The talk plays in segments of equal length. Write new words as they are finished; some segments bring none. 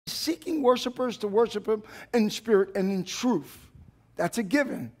seeking worshipers to worship him in spirit and in truth. That's a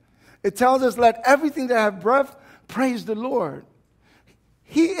given. It tells us, let everything that have breath praise the Lord.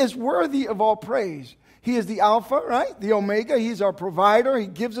 He is worthy of all praise. He is the Alpha, right? The Omega. He's our provider. He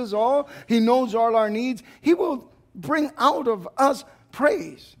gives us all. He knows all our needs. He will bring out of us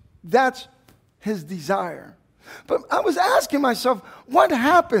praise. That's his desire. But I was asking myself, what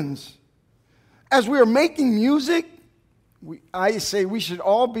happens as we are making music? I say we should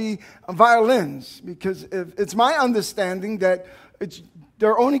all be violins, because it's my understanding that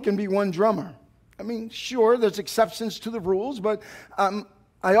there only can be one drummer. I mean, sure, there's exceptions to the rules, but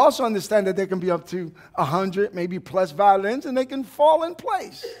I also understand that there can be up to 100, maybe plus violins, and they can fall in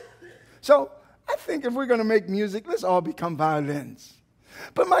place. So I think if we're going to make music, let's all become violins.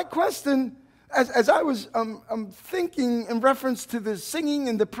 But my question, as I was thinking in reference to the singing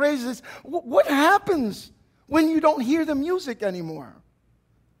and the praises, what happens when you don't hear the music anymore?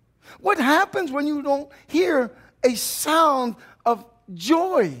 What happens when you don't hear a sound of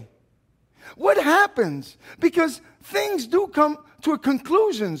joy? What happens? Because things do come to a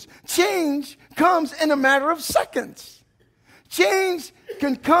conclusion. Change comes in a matter of seconds. Change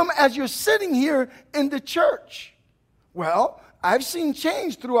can come as you're sitting here in the church. Well, I've seen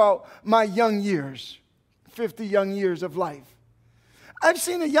change throughout my young years, 50 young years of life. I've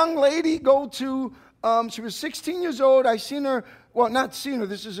seen a young lady go to, she was 16 years old. I seen her, well, not seen her.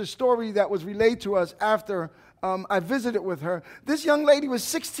 This is a story that was relayed to us after I visited with her. This young lady was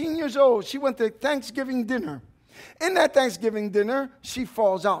 16 years old. She went to Thanksgiving dinner. In that Thanksgiving dinner, she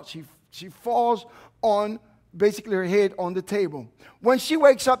falls out. She falls on basically her head on the table. When she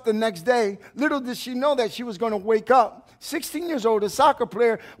wakes up the next day, little did she know that she was going to wake up. 16 years old, a soccer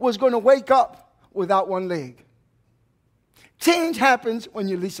player, was going to wake up without one leg. Change happens when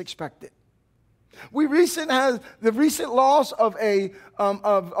you least expect it. We had the recent loss of a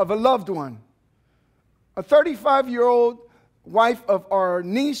loved one. A 35-year-old wife of our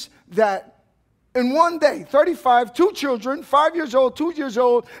niece that in one day, 35, 2 children, 5 years old, 2 years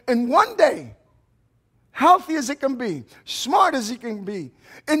old, in one day, healthy as it can be, smart as it can be,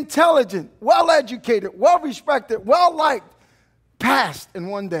 intelligent, well-educated, well-respected, well-liked, passed in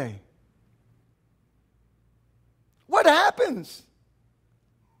one day. What happens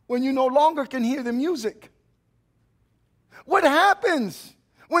when you no longer can hear the music? What happens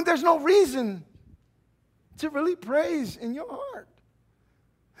when there's no reason to really praise in your heart?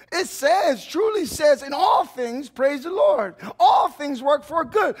 It says, truly says, in all things, praise the Lord. All things work for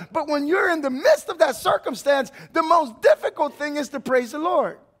good. But when you're in the midst of that circumstance, the most difficult thing is to praise the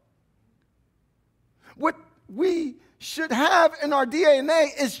Lord. What we should have in our DNA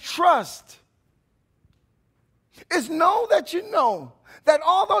is trust. Is know that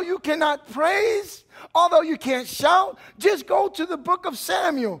although you cannot praise, although you can't shout, just go to the book of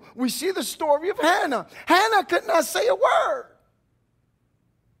Samuel. We see the story of Hannah. Hannah could not say a word.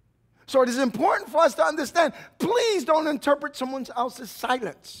 So it is important for us to understand, please don't interpret someone else's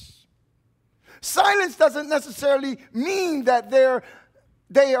silence. Silence doesn't necessarily mean that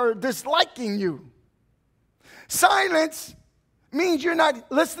they are disliking you. Silence means you're not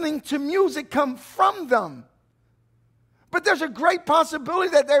listening to music come from them. But there's a great possibility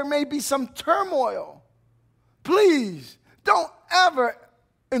that there may be some turmoil. Please don't ever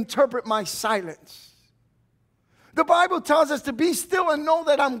interpret my silence. The Bible tells us to be still and know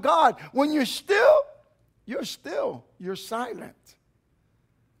that I'm God. When you're still, you're silent.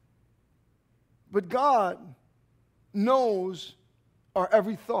 But God knows our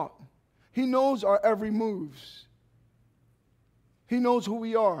every thought. He knows our every moves. He knows who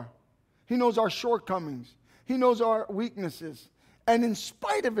we are. He knows our shortcomings. He knows our weaknesses. And in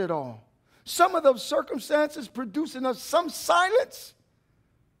spite of it all, some of those circumstances produce in us some silence.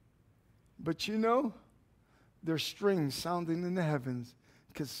 But there's strings sounding in the heavens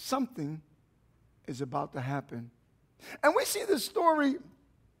because something is about to happen. And we see this story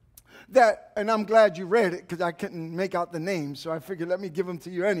and I'm glad you read it because I couldn't make out the names. So I figured let me give them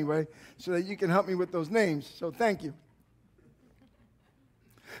to you anyway so that you can help me with those names. So thank you.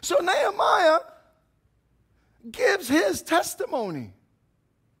 So Nehemiah gives his testimony.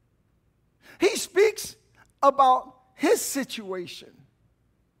 He speaks about his situation.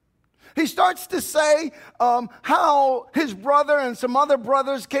 He starts to say how his brother and some other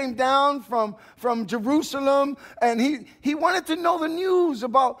brothers came down from Jerusalem, and he wanted to know the news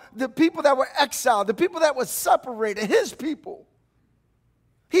about the people that were exiled, the people that were separated, his people.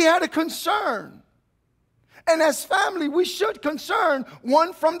 He had a concern. And as family, we should concern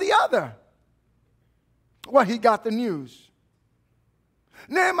one from the other. Well, he got the news.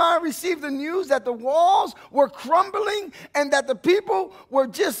 Nehemiah received the news that the walls were crumbling and that the people were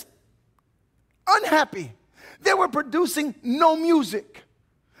just unhappy. They were producing no music.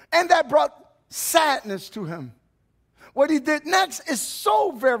 And that brought sadness to him. What he did next is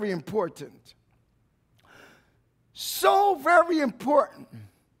so very important. So very important.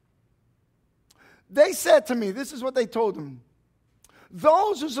 They said to me, this is what they told him.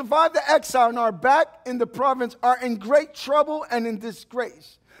 Those who survived the exile and are back in the province are in great trouble and in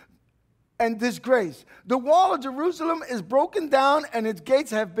disgrace. The wall of Jerusalem is broken down and its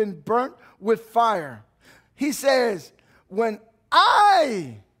gates have been burnt with fire. He says, when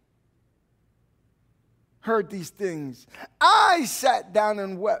I heard these things, I sat down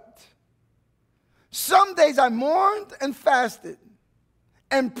and wept. Some days I mourned and fasted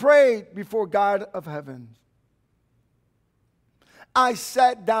and prayed before God of heaven. I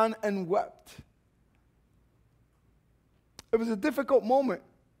sat down and wept. It was a difficult moment.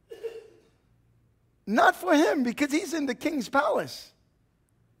 Not for him, because he's in the king's palace.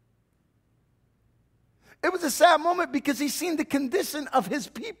 It was a sad moment because he's seen the condition of his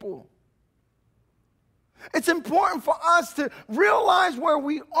people. It's important for us to realize where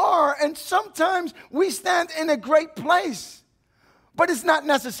we are, and sometimes we stand in a great place, but it's not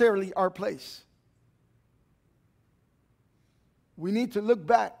necessarily our place. We need to look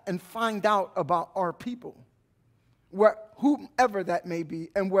back and find out about our people, whomever that may be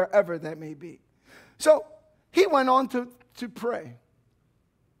and wherever that may be. So he went on to pray.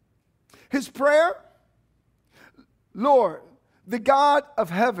 His prayer, Lord, the God of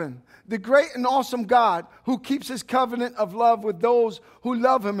heaven, the great and awesome God who keeps his covenant of love with those who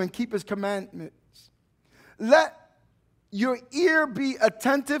love him and keep his commandments. Let your ear be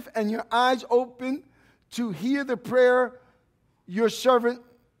attentive and your eyes open to hear the prayer your servant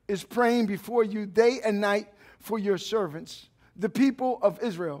is praying before you day and night for your servants, the people of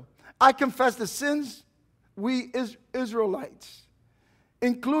Israel. I confess the sins we Israelites,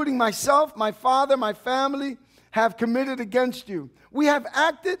 including myself, my father, my family, have committed against you. We have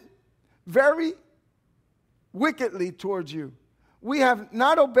acted very wickedly towards you. We have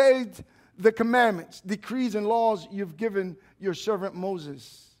not obeyed the commandments, decrees, and laws you've given your servant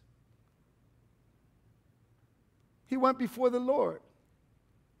Moses. He went before the Lord.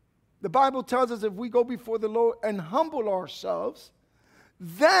 The Bible tells us if we go before the Lord and humble ourselves,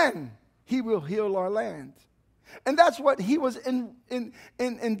 then he will heal our land. And that's what he was in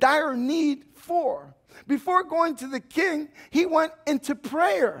dire need for. Before going to the king, he went into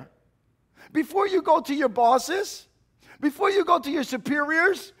prayer. Before you go to your bosses, before you go to your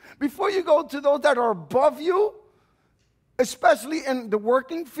superiors, before you go to those that are above you, especially in the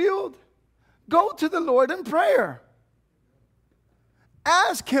working field, go to the Lord in prayer.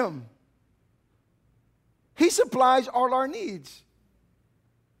 Ask him. He supplies all our needs.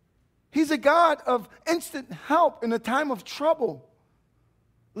 He's a God of instant help in a time of trouble.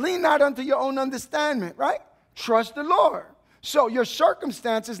 Lean not unto your own understanding, right? Trust the Lord. So your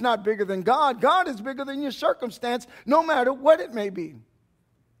circumstance is not bigger than God. God is bigger than your circumstance, no matter what it may be.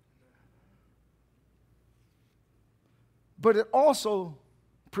 But it also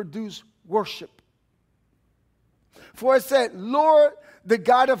produced worship. For it said, Lord, the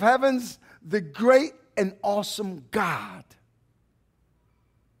God of heavens, the great and awesome God.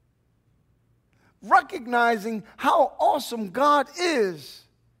 Recognizing how awesome God is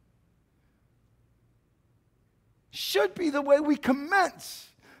should be the way we commence.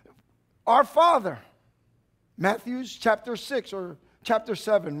 Our Father, Matthew chapter 6 or chapter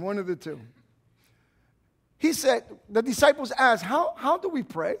 7, one of the two. He said, the disciples asked, how do we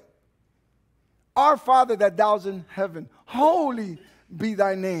pray? Our Father that thou art in heaven, holy be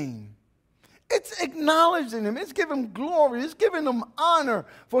thy name. It's acknowledging him. It's giving him glory. It's giving him honor,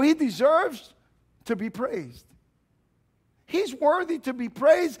 for he deserves to be praised. He's worthy to be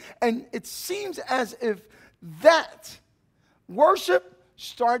praised, and it seems as if that worship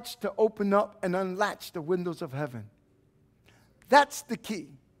starts to open up and unlatch the windows of heaven. That's the key.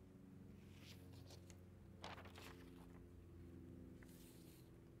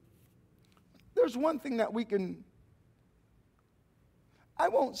 There's one thing that we can, I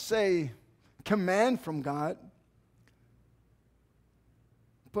won't say command from God,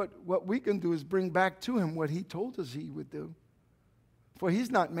 but what we can do is bring back to him what he told us he would do. For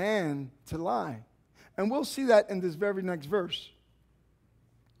he's not man to lie. And we'll see that in this very next verse.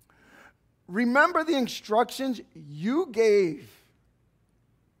 Remember the instructions you gave.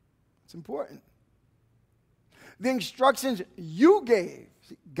 It's important. The instructions you gave.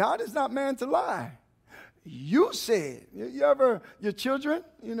 See, God is not man to lie. You said. You ever, your children,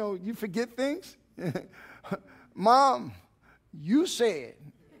 you forget things? Mom, you said.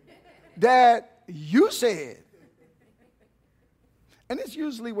 Dad, you said. And it's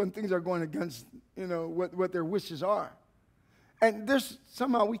usually when things are going against, what their wishes are. And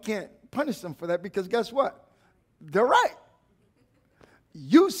somehow we can't punish them for that because guess what? They're right.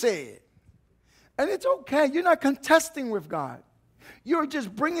 You say it. And it's okay. You're not contesting with God. You're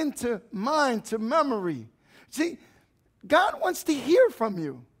just bringing to mind, to memory. See, God wants to hear from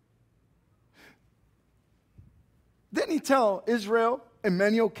you. Didn't he tell Israel in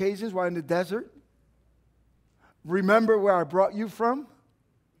many occasions while in the desert, remember where I brought you from?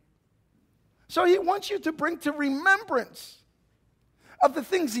 So he wants you to bring to remembrance of the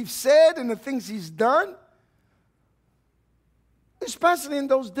things he's said and the things he's done, especially in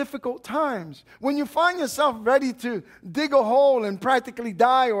those difficult times. When you find yourself ready to dig a hole and practically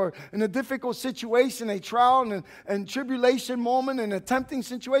die, or in a difficult situation, a trial and tribulation moment, and a tempting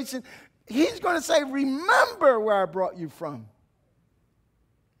situation, he's going to say, remember where I brought you from.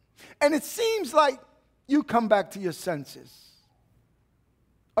 And it seems like you come back to your senses.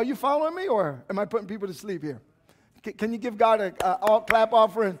 Are you following me, or am I putting people to sleep here? Can you give God a all clap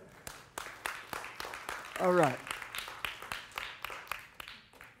offering? All right.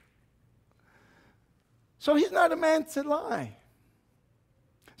 So he's not a man to lie.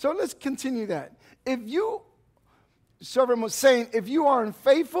 So let's continue that. Servant was saying, if you are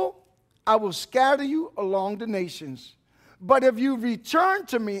unfaithful, I will scatter you along the nations. But if you return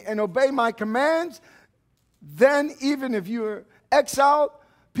to me and obey my commands, then even if you are exiled,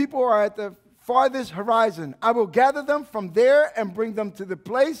 people are at the farthest horizon, I will gather them from there and bring them to the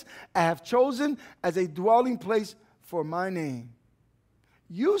place I have chosen as a dwelling place for my name.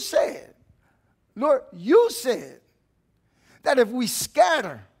 You said, Lord, you said that if we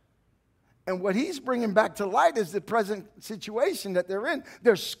scatter, and what he's bringing back to light is the present situation that they're in,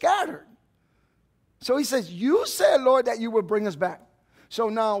 they're scattered. So he says, you said, Lord, that you would bring us back. So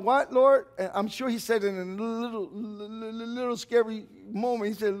now what, Lord? And I'm sure he said in a little scary moment,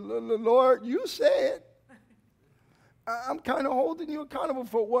 he said, Lord, you said. I'm kind of holding you accountable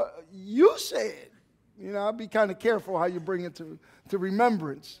for what you said. I'll be kind of careful how you bring it to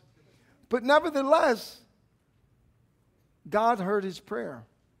remembrance. But nevertheless, God heard his prayer.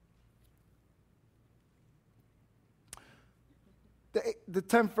 The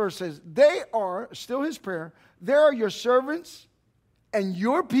 10th verse says, they are, still his prayer, they are your servants and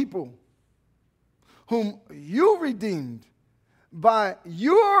your people, whom you redeemed by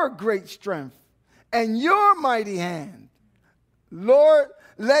your great strength and your mighty hand. Lord,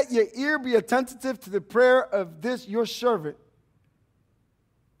 let your ear be attentive to the prayer of this your servant,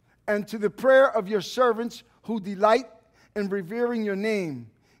 and to the prayer of your servants who delight in revering your name.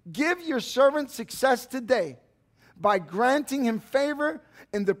 Give your servant success today by granting him favor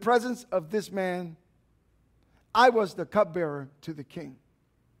in the presence of this man. I was the cupbearer to the king.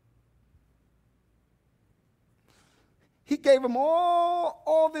 He gave him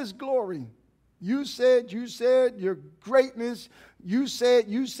all this glory. You said, your greatness. You said,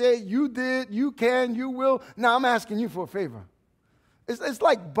 you did, you can, you will. Now I'm asking you for a favor. It's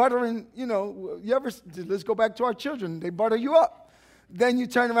like buttering, let's go back to our children. They butter you up. Then you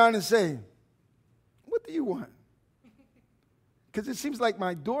turn around and say, what do you want? Because it seems like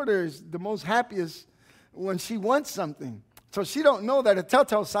my daughter is the most happiest when she wants something. So she don't know that a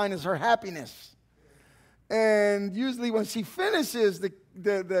telltale sign is her happiness. And usually when she finishes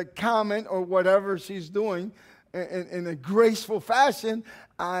the comment or whatever she's doing in a graceful fashion,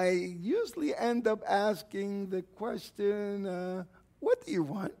 I usually end up asking the question, what do you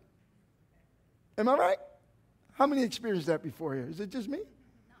want? Am I right? How many experienced that before here? Is it just me?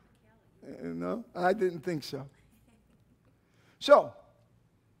 No, I didn't think so. So,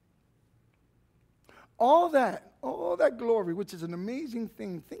 all that glory, which is an amazing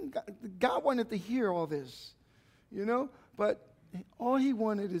thing, God wanted to hear all this, but all he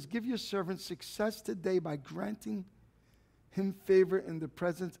wanted is give your servant success today by granting him favor in the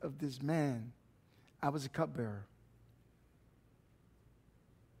presence of this man. I was a cupbearer.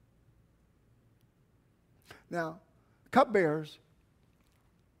 Now, cupbearers,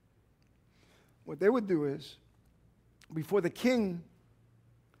 what they would do is, before the king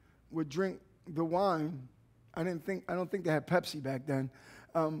would drink the wine, I don't think they had Pepsi back then,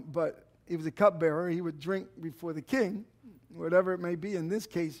 but he was a cupbearer. He would drink before the king, whatever it may be. In this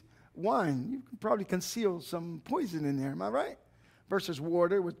case, wine. You could probably conceal some poison in there. Am I right? Versus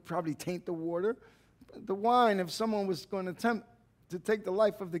water would probably taint the water. The wine, if someone was going to attempt to take the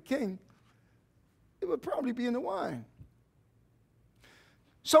life of the king, it would probably be in the wine.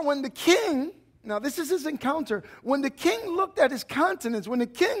 So when the king, now this is his encounter, when the king looked at his countenance, when the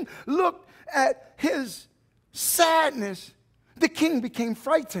king looked at his sadness, the king became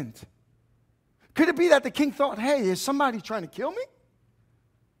frightened. Could it be that the king thought, hey, is somebody trying to kill me?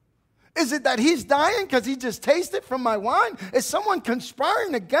 Is it that he's dying because he just tasted from my wine? Is someone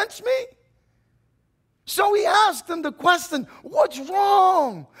conspiring against me? So he asked him the question, what's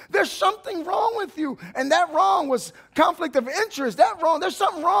wrong? There's something wrong with you. And that wrong was conflict of interest. There's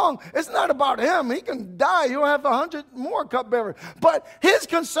something wrong. It's not about him. He can die. He'll have 100 more cupbearers. But his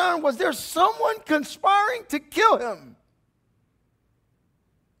concern was there's someone conspiring to kill him.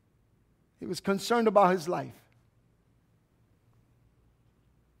 He was concerned about his life.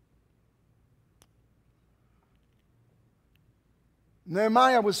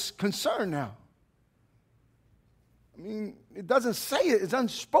 Nehemiah was concerned now. I mean, it doesn't say it. It's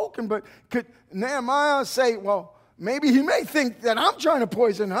unspoken, but could Nehemiah say, well, maybe he may think that I'm trying to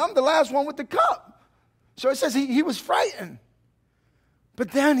poison him. I'm the last one with the cup. So it says he was frightened.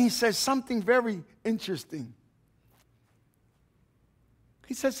 But then he says something very interesting.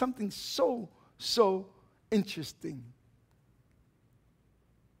 He says something so interesting.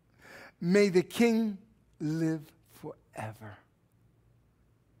 May the king live forever.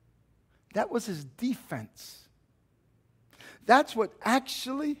 That was his defense. That's what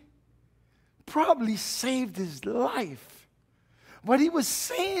actually probably saved his life. What he was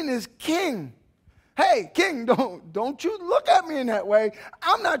saying is, king, hey, king, don't you look at me in that way.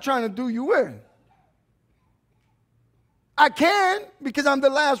 I'm not trying to do you in. I can because I'm the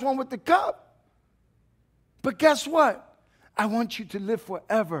last one with the cup. But guess what? I want you to live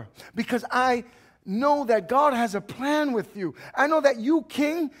forever because I know that God has a plan with you. I know that you,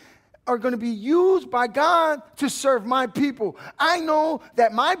 king, are going to be used by God to serve my people. I know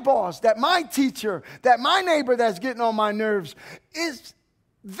that my boss, that my teacher, that my neighbor that's getting on my nerves is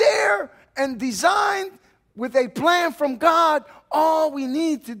there and designed with a plan from God. All we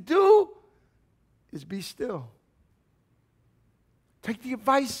need to do is be still. Take the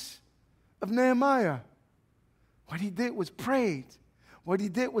advice of Nehemiah. What he did was prayed. What he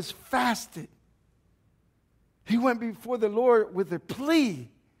did was fasted. He went before the Lord with a plea.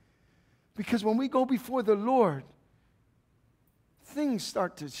 Because when we go before the Lord, things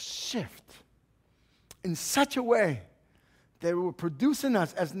start to shift in such a way that it will produce in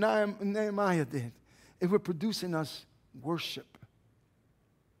us, as Nehemiah did, it will produce in us worship.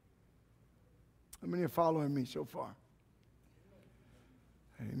 How many are following me so far?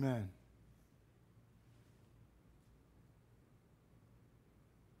 Amen.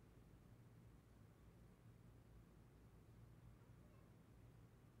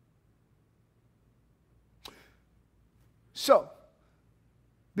 So,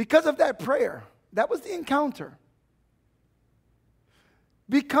 because of that prayer, that was the encounter.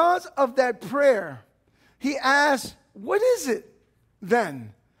 Because of that prayer, he asked, what is it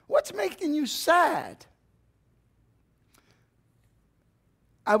then? What's making you sad?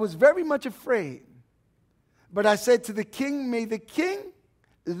 I was very much afraid, but I said to the king, may the king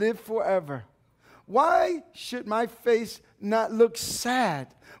live forever. Why should my face not look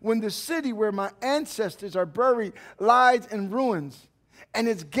sad when the city where my ancestors are buried lies in ruins and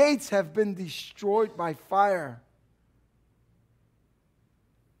its gates have been destroyed by fire?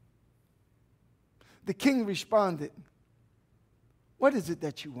 The king responded, what is it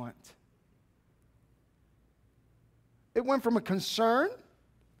that you want? It went from a concern,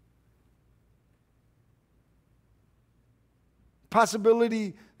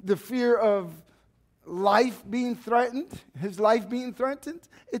 possibility, the fear of life being threatened, his life being threatened.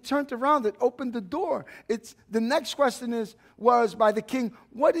 It turned around, it opened the door. The next question was by the king,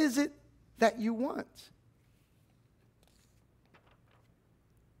 what is it that you want?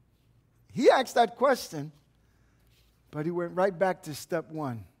 He asked that question, but he went right back to step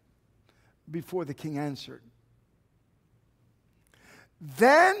one before the king answered.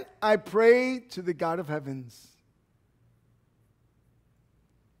 Then I prayed to the God of heavens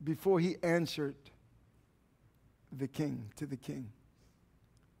before he answered to the king.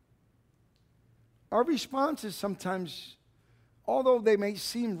 Our responses sometimes, although they may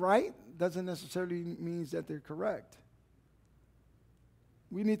seem right, doesn't necessarily mean that they're correct.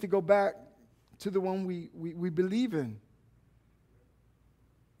 We need to go back to the one we believe in.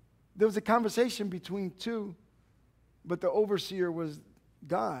 There was a conversation between two, but the overseer was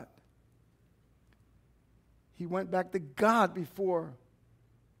God. He went back to God before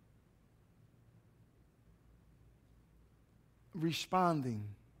responding.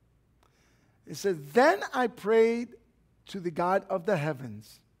 It says, then I prayed to the God of the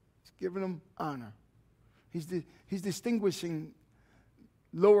heavens. He's giving him honor. He's distinguishing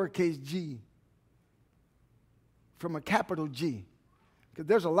lowercase g from a capital G. Because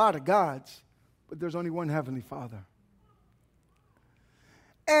there's a lot of gods, but there's only one Heavenly Father.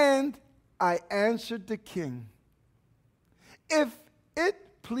 And I answered the king, if it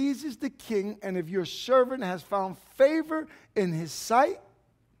pleases the king, and if your servant has found favor in his sight,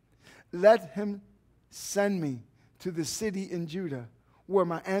 let him send me to the city in Judah where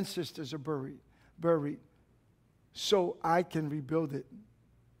my ancestors are buried, so I can rebuild it.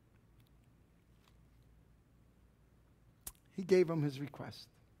 He gave him his request.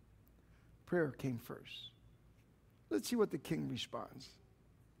 Prayer came first. Let's see what the king responds.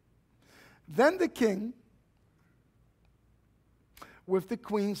 Then the king, with the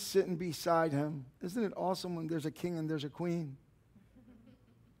queen sitting beside him. Isn't it awesome when there's a king and there's a queen?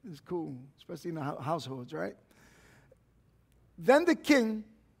 It's cool, especially in the households, right? Then the king,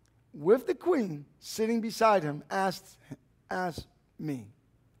 with the queen sitting beside him, asked me,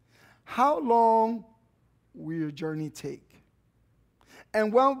 how long will your journey take?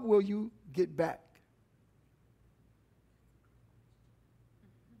 And when will you get back?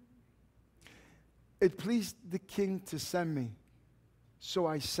 It pleased the king to send me, so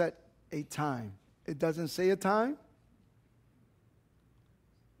I set a time. It doesn't say a time,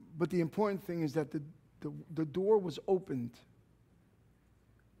 but the important thing is that the door was opened,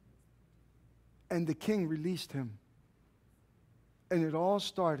 and the king released him. And it all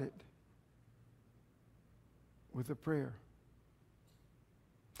started with a prayer.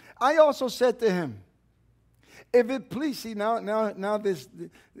 I also said to him, if it please, see now this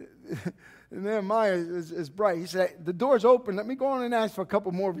Nehemiah is bright. He said, the door's open. Let me go on and ask for a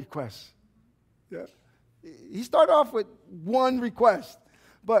couple more requests. Yeah. He started off with one request.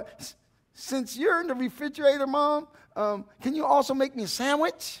 But since you're in the refrigerator, Mom, can you also make me a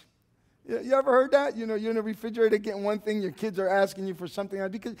sandwich? You ever heard that? You know, you're in the refrigerator getting one thing, your kids are asking you for something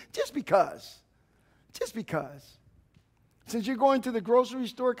else. Just because. Since you're going to the grocery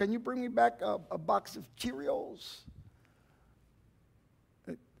store, can you bring me back a box of Cheerios?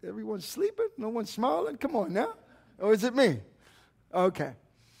 Everyone's sleeping? No one's smiling? Come on now. Or is it me? Okay.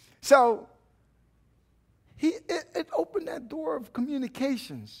 So, it opened that door of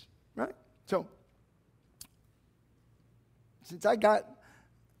communications, right? So, since I got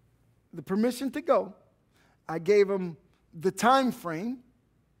the permission to go, I gave him the time frame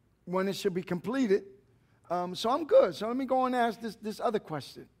when it should be completed. So I'm good. So let me go and ask this other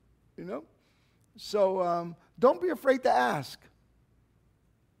question, you know? So don't be afraid to ask.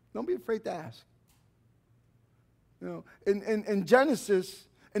 Don't be afraid to ask. You know, in Genesis,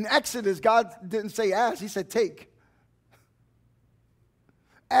 in Exodus, God didn't say ask. He said take.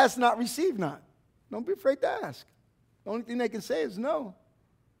 Ask not, receive not. Don't be afraid to ask. The only thing they can say is no.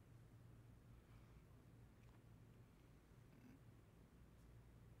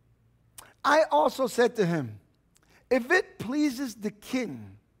 I also said to him, if it pleases the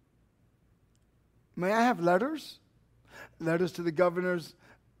king, may I have letters? Letters to the governors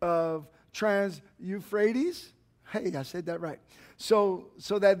of Trans-Euphrates. Hey, I said that right. So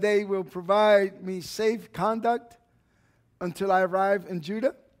that they will provide me safe conduct until I arrive in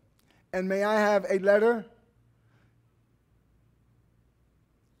Judah. And may I have a letter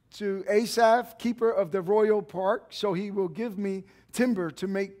to Asaph, keeper of the royal park, so he will give me timber to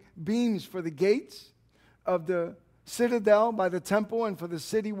make beams for the gates of the citadel by the temple and for the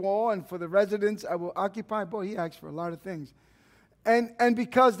city wall and for the residence I will occupy. Boy, he asked for a lot of things. And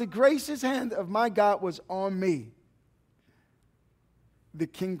because the gracious hand of my God was on me, the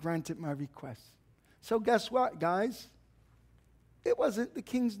king granted my request. So guess what, guys? It wasn't the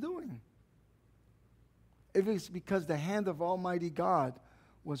king's doing. It was because the hand of Almighty God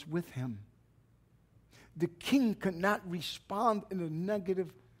was with him. The king could not respond in a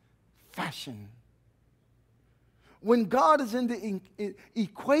negative fashion. When God is in the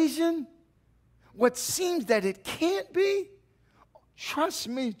equation, what seems that it can't be, trust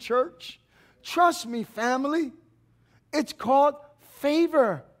me, church. Trust me, family. It's called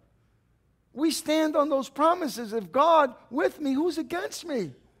favor. We stand on those promises. If God with me, who's against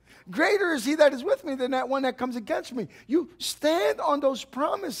me? Greater is he that is with me than that one that comes against me. You stand on those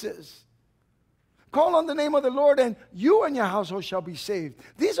promises. Call on the name of the Lord, and you and your household shall be saved.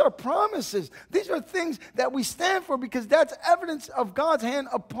 These are promises. These are things that we stand for because that's evidence of God's hand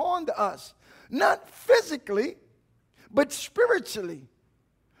upon us. Not physically, but spiritually.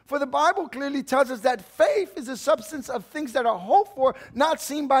 For the Bible clearly tells us that faith is a substance of things that are hoped for, not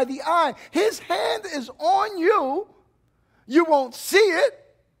seen by the eye. His hand is on you. You won't see it,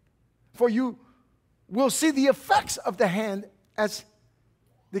 for you will see the effects of the hand as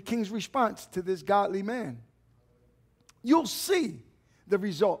the king's response to this godly man. You'll see the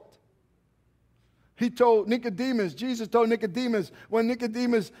result. Jesus told Nicodemus, when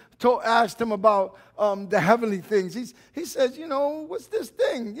Nicodemus asked him about the heavenly things, he says, what's this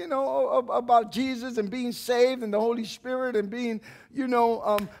thing, about Jesus and being saved and the Holy Spirit and being,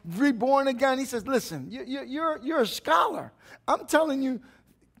 reborn again. He says, listen, you're a scholar. I'm telling you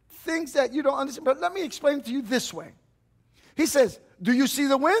things that you don't understand, but let me explain it to you this way. He says, do you see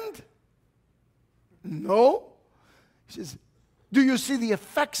the wind? No. He says, do you see the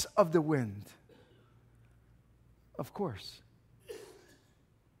effects of the wind? Of course.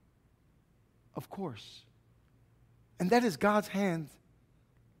 Of course. And that is God's hand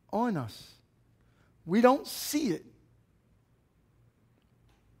on us. We don't see it,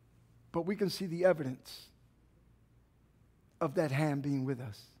 but we can see the evidence of that hand being with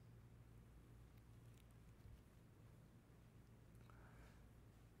us.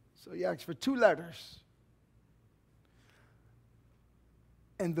 So he asked for 2 letters.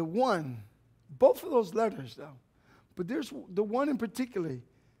 And both of those letters, though, but there's the one in particular,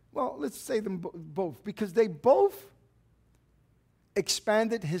 well, let's say them both, because they both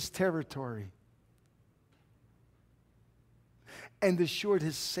expanded his territory and assured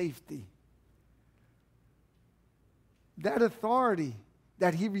his safety. That authority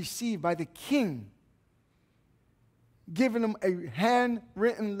that he received by the king, giving him a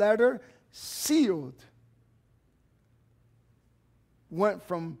handwritten letter, sealed, went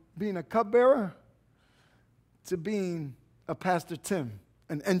from being a cupbearer to being a Pastor Tim,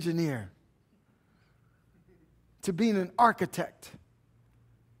 an engineer, to being an architect,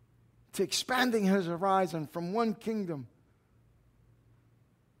 to expanding his horizon from one kingdom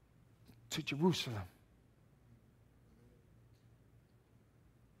to Jerusalem.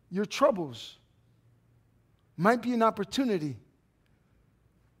 Your troubles might be an opportunity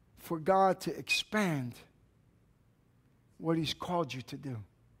for God to expand what he's called you to do.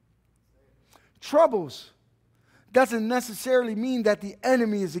 Troubles doesn't necessarily mean that the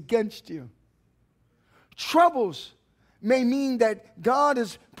enemy is against you. Troubles may mean that God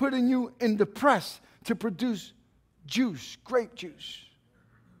is putting you in the press to produce juice, grape juice.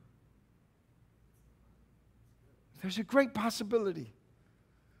 There's a great possibility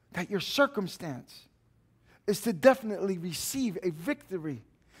that your circumstance is to definitely receive a victory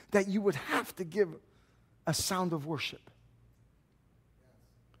that you would have to give a sound of worship.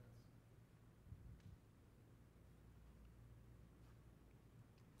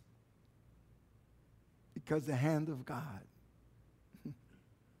 Because the hand of God.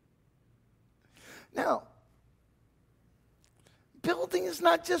 Now, building is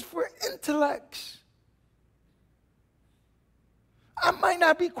not just for intellects. I might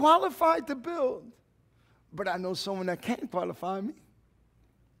not be qualified to build, but I know someone that can qualify me.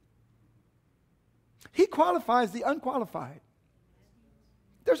 He qualifies the unqualified.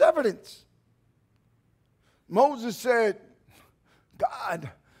 There's evidence. Moses said, God,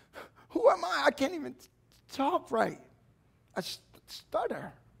 who am I? I can't even talk right. I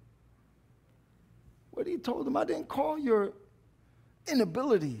stutter. What he told him, I didn't call your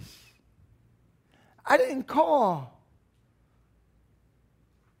inabilities. I didn't call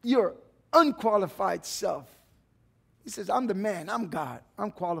your unqualified self. He says, I'm the man, I'm God.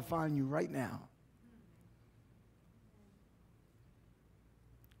 I'm qualifying you right now.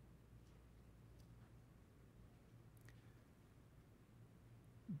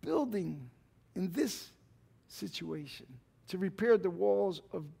 Building in this situation to repair the walls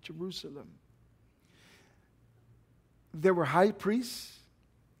of Jerusalem. There were high priests.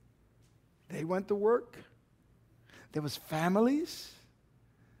 They went to work. There was families.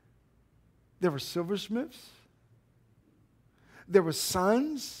 There were silversmiths. There were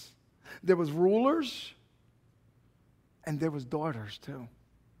sons. There was rulers. And there was daughters too.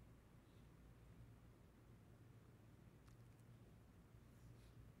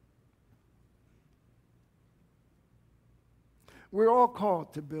 We're all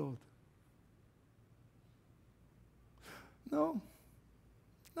called to build. No,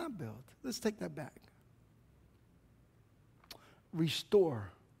 not build. Let's take that back.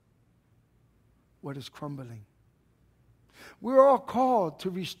 Restore what is crumbling. We're all called to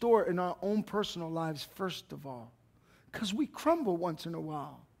restore in our own personal lives, first of all, because we crumble once in a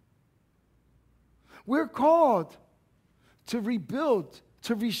while. We're called to rebuild,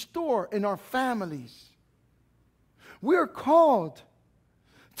 to restore in our families. We're called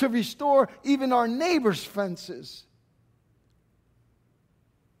to restore even our neighbors' fences.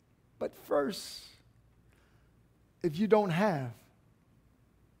 But first, if you don't have,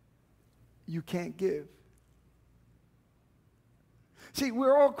 you can't give. See,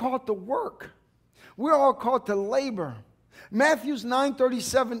 we're all called to work. We're all called to labor. Matthew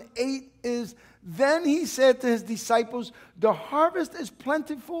 9:37-8 is, then he said to his disciples, the harvest is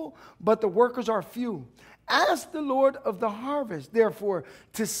plentiful, but the workers are few. Ask the Lord of the harvest, therefore,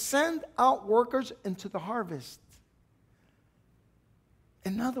 to send out workers into the harvest.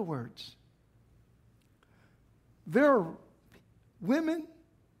 In other words, there are women,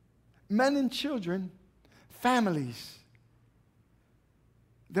 men and children, families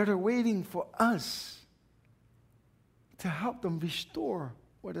that are waiting for us to help them restore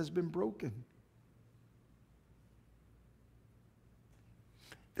what has been broken.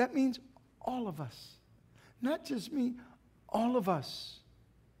 That means all of us, not just me, all of us.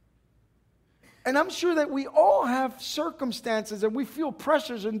 And I'm sure that we all have circumstances and we feel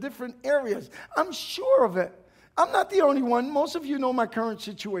pressures in different areas. I'm sure of it. I'm not the only one. Most of you know my current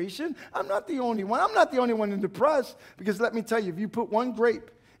situation. I'm not the only one. I'm not the only one in the press, because let me tell you, if you put one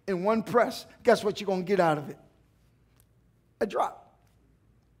grape in one press, guess what you're going to get out of it? A drop.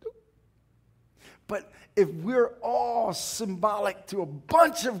 But if we're all symbolic to a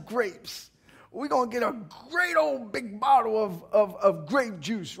bunch of grapes, we're going to get a great old big bottle of grape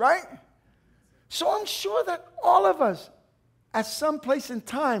juice, right? So I'm sure that all of us, at some place in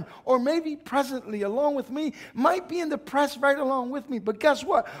time, or maybe presently along with me, might be in the press right along with me. But guess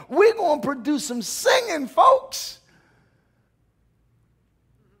what? We're going to produce some singing, folks.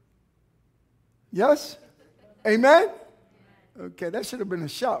 Yes? Amen? Okay, that should have been a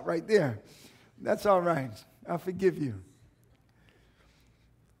shout right there. That's all right. I forgive you.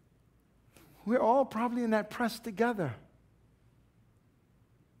 We're all probably in that press together.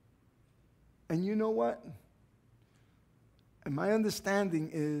 And you know what? And my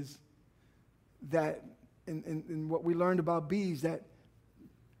understanding is that in what we learned about bees, that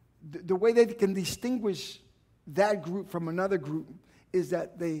the way they can distinguish that group from another group is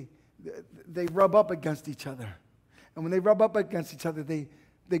that they rub up against each other. And when they rub up against each other, they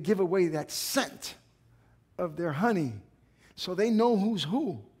give away that scent of their honey. So they know who's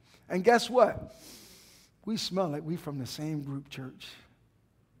who. And guess what? We smell like we from the same group, church.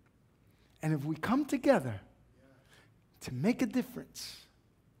 And if we come together to make a difference,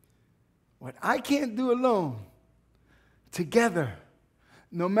 what I can't do alone, together,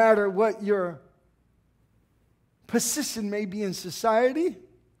 no matter what your position may be in society,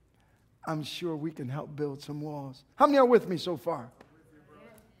 I'm sure we can help build some walls. How many are with me so far?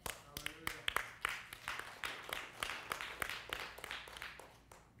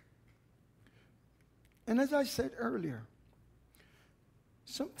 And as I said earlier,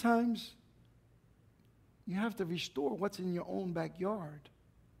 sometimes you have to restore what's in your own backyard.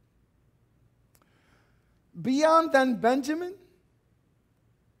 Beyond then, Benjamin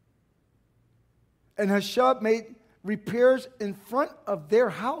and Hushab made repairs in front of their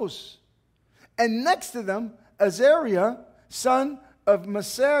house. And next to them, Azariah, son of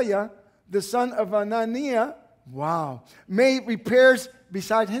Messiah, the son of Ananiah, made repairs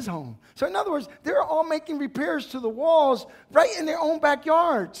beside his home. So in other words, they're all making repairs to the walls right in their own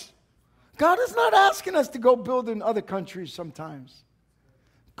backyards. God is not asking us to go build in other countries sometimes.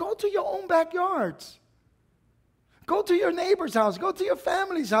 Go to your own backyards. Go to your neighbor's house. Go to your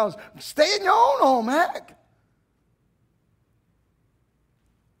family's house. Stay in your own home, heck.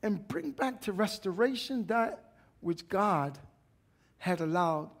 And bring back to restoration that which God had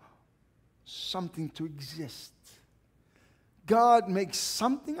allowed something to exist. God makes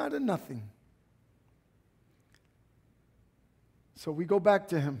something out of nothing. So we go back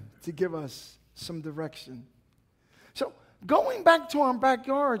to him to give us some direction. So going back to our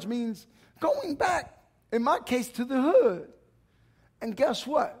backyards means going back, in my case, to the hood. And guess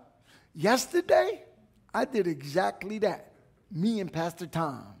what? Yesterday, I did exactly that. Me and Pastor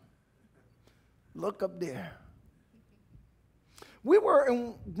Tom. Look up there. We were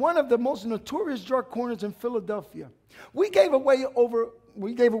in one of the most notorious drug corners in Philadelphia. We gave away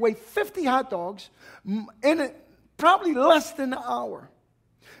 50 hot dogs in probably less than an hour.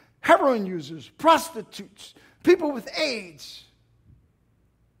 Heroin users, prostitutes, people with AIDS,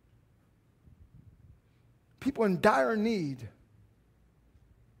 people in dire need.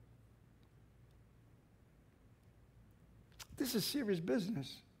 This is serious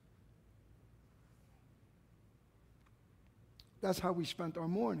business. That's how we spent our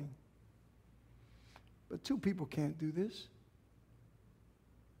morning. But 2 people can't do this.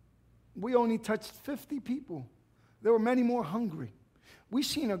 We only touched 50 people. There were many more hungry. We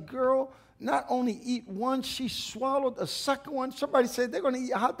seen a girl not only eat one, she swallowed a second one. Somebody said they're going to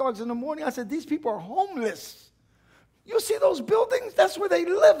eat hot dogs in the morning. I said, these people are homeless. You see those buildings? That's where they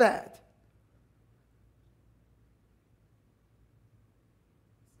live at.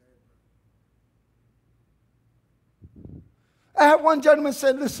 I had one gentleman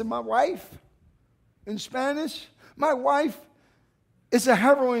say, listen, my wife, in Spanish, my wife is a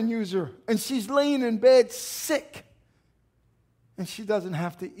heroin user, and she's laying in bed sick, and she doesn't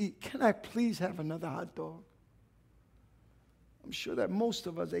have to eat. Can I please have another hot dog? I'm sure that most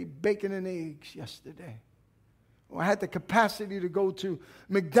of us ate bacon and eggs yesterday. Or had the capacity to go to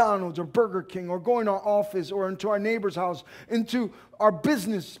McDonald's or Burger King or go in our office or into our neighbor's house, into our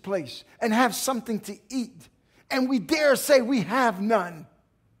business place and have something to eat. And we dare say we have none.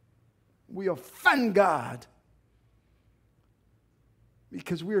 We offend God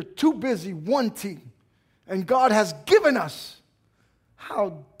because we are too busy wanting, and God has given us.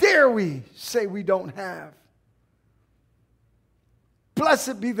 How dare we say we don't have?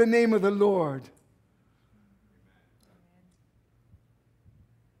 Blessed be the name of the Lord.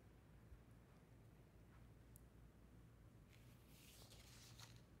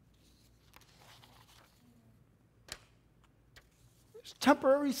 There's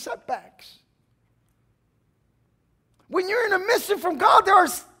temporary setbacks. When you're in a mission from God, there are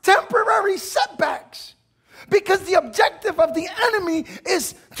temporary setbacks. Because the objective of the enemy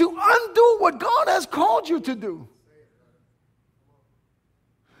is to undo what God has called you to do.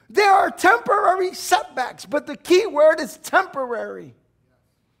 There are temporary setbacks, but the key word is temporary.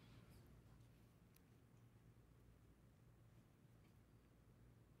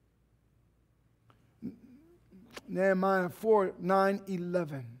 Nehemiah 4, 9,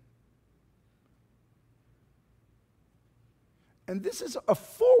 11. And this is a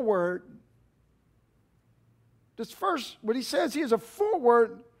foreword. This first, what he says here is a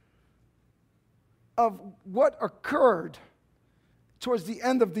foreword of what occurred towards the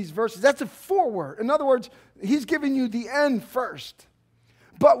end of these verses. That's a foreword. In other words, he's giving you the end first.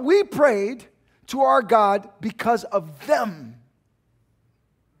 But we prayed to our God because of them.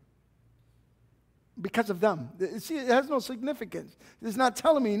 Because of them. See, it has no significance. It's not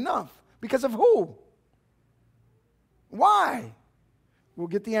telling me enough. Because of who? Why? We'll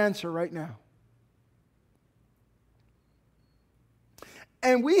get the answer right now.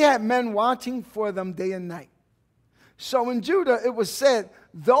 And we had men watching for them day and night. So in Judah it was said,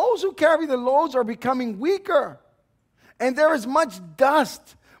 those who carry the loads are becoming weaker, and there is much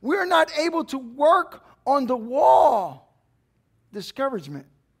dust. We are not able to work on the wall. Discouragement.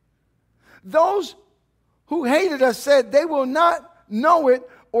 Those who hated us said they will not know it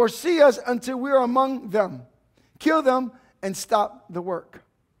or see us until we are among them. Kill them and stop the work.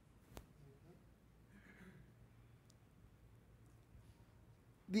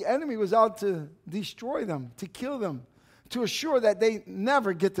 The enemy was out to destroy them, to kill them, to assure that they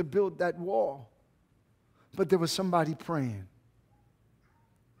never get to build that wall. But there was somebody praying.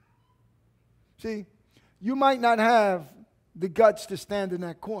 See, you might not have the guts to stand in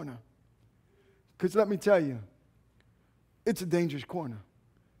that corner. Because let me tell you, it's a dangerous corner.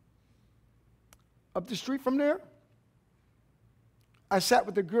 Up the street from there, I sat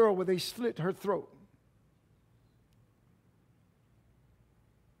with a girl where they slit her throat.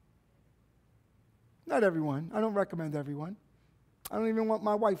 Not everyone. I don't recommend everyone. I don't even want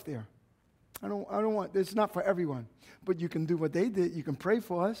my wife there. I don't want, it's not for everyone. But you can do what they did. You can pray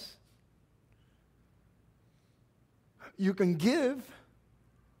for us. You can give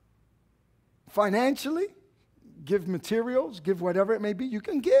financially, give materials, give whatever it may be. You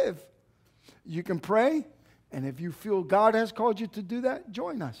can give. You can pray. And if you feel God has called you to do that,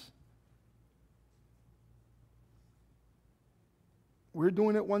 join us. We're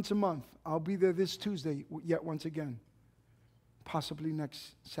doing it once a month. I'll be there this Tuesday yet once again. Possibly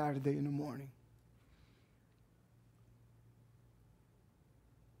next Saturday in the morning.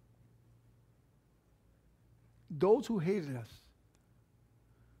 Those who hated us.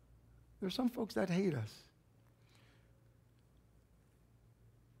 There are some folks that hate us.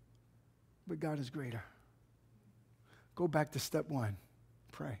 But God is greater. Go back to step one.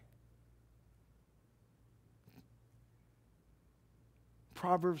 Pray.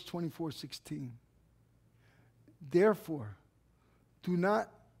 Proverbs 24:16. Therefore, do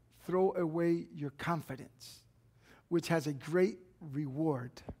not throw away your confidence, which has a great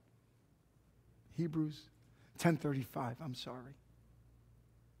reward. Hebrews 10:35. I'm sorry.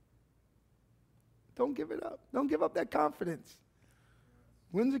 Don't give it up. Don't give up that confidence.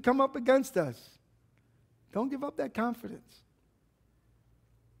 When does it come up against us? Don't give up that confidence.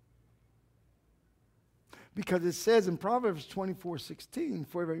 Because it says in Proverbs 24:16,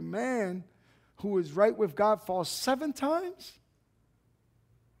 for every man who is right with God falls 7 times,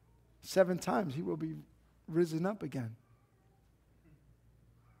 7 times he will be risen up again.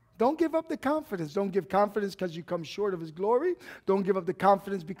 Don't give up the confidence. Don't give confidence because you come short of his glory. Don't give up the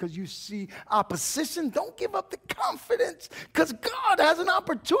confidence because you see opposition. Don't give up the confidence because God has an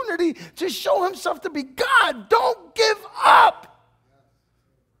opportunity to show himself to be God. Don't give up.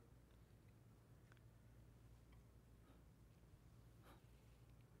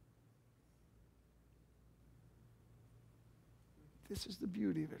 This is the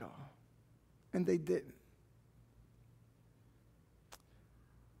beauty of it all. And they didn't.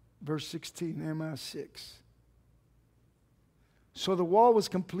 Verse 16, Nehemiah 6. So the wall was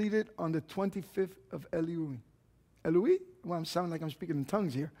completed on the 25th of Elul. Elul? Well, I'm sounding like I'm speaking in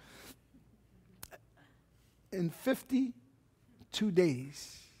tongues here. In 52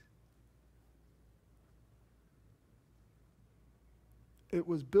 days. It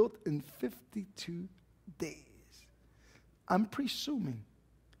was built in 52 days. I'm presuming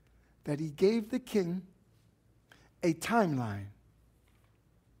that he gave the king a timeline.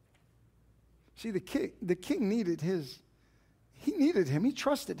 See, the king needed he needed him. He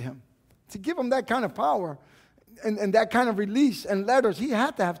trusted him. To give him that kind of power and that kind of release and letters, he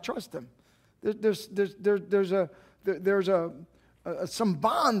had to have trust him. There's some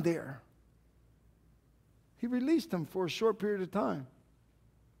bond there. He released him for a short period of time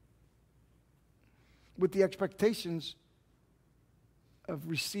with the expectations of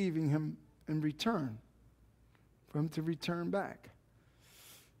receiving him in return, for him to return back.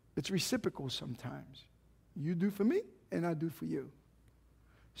 It's reciprocal sometimes. You do for me, and I do for you.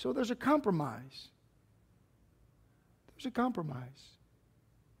 So there's a compromise. There's a compromise.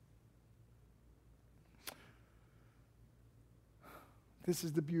 This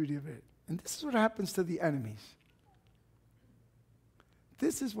is the beauty of it. And this is what happens to the enemies.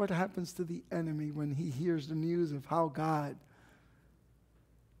 This is what happens to the enemy when he hears the news of how God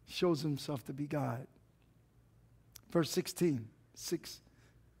shows himself to be God. Verse 16.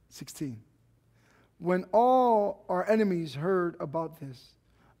 When all our enemies heard about this,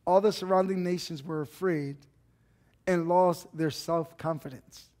 all the surrounding nations were afraid and lost their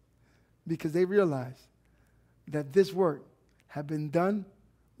self-confidence because they realized that this work had been done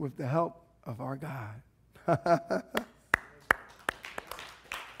with the help of our God.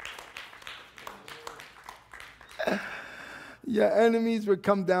 Your enemies would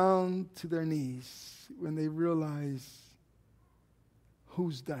come down to their knees when they realize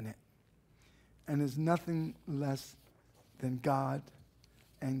who's done it. And it's nothing less than God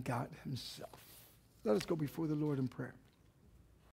and God himself. Let us go before the Lord in prayer.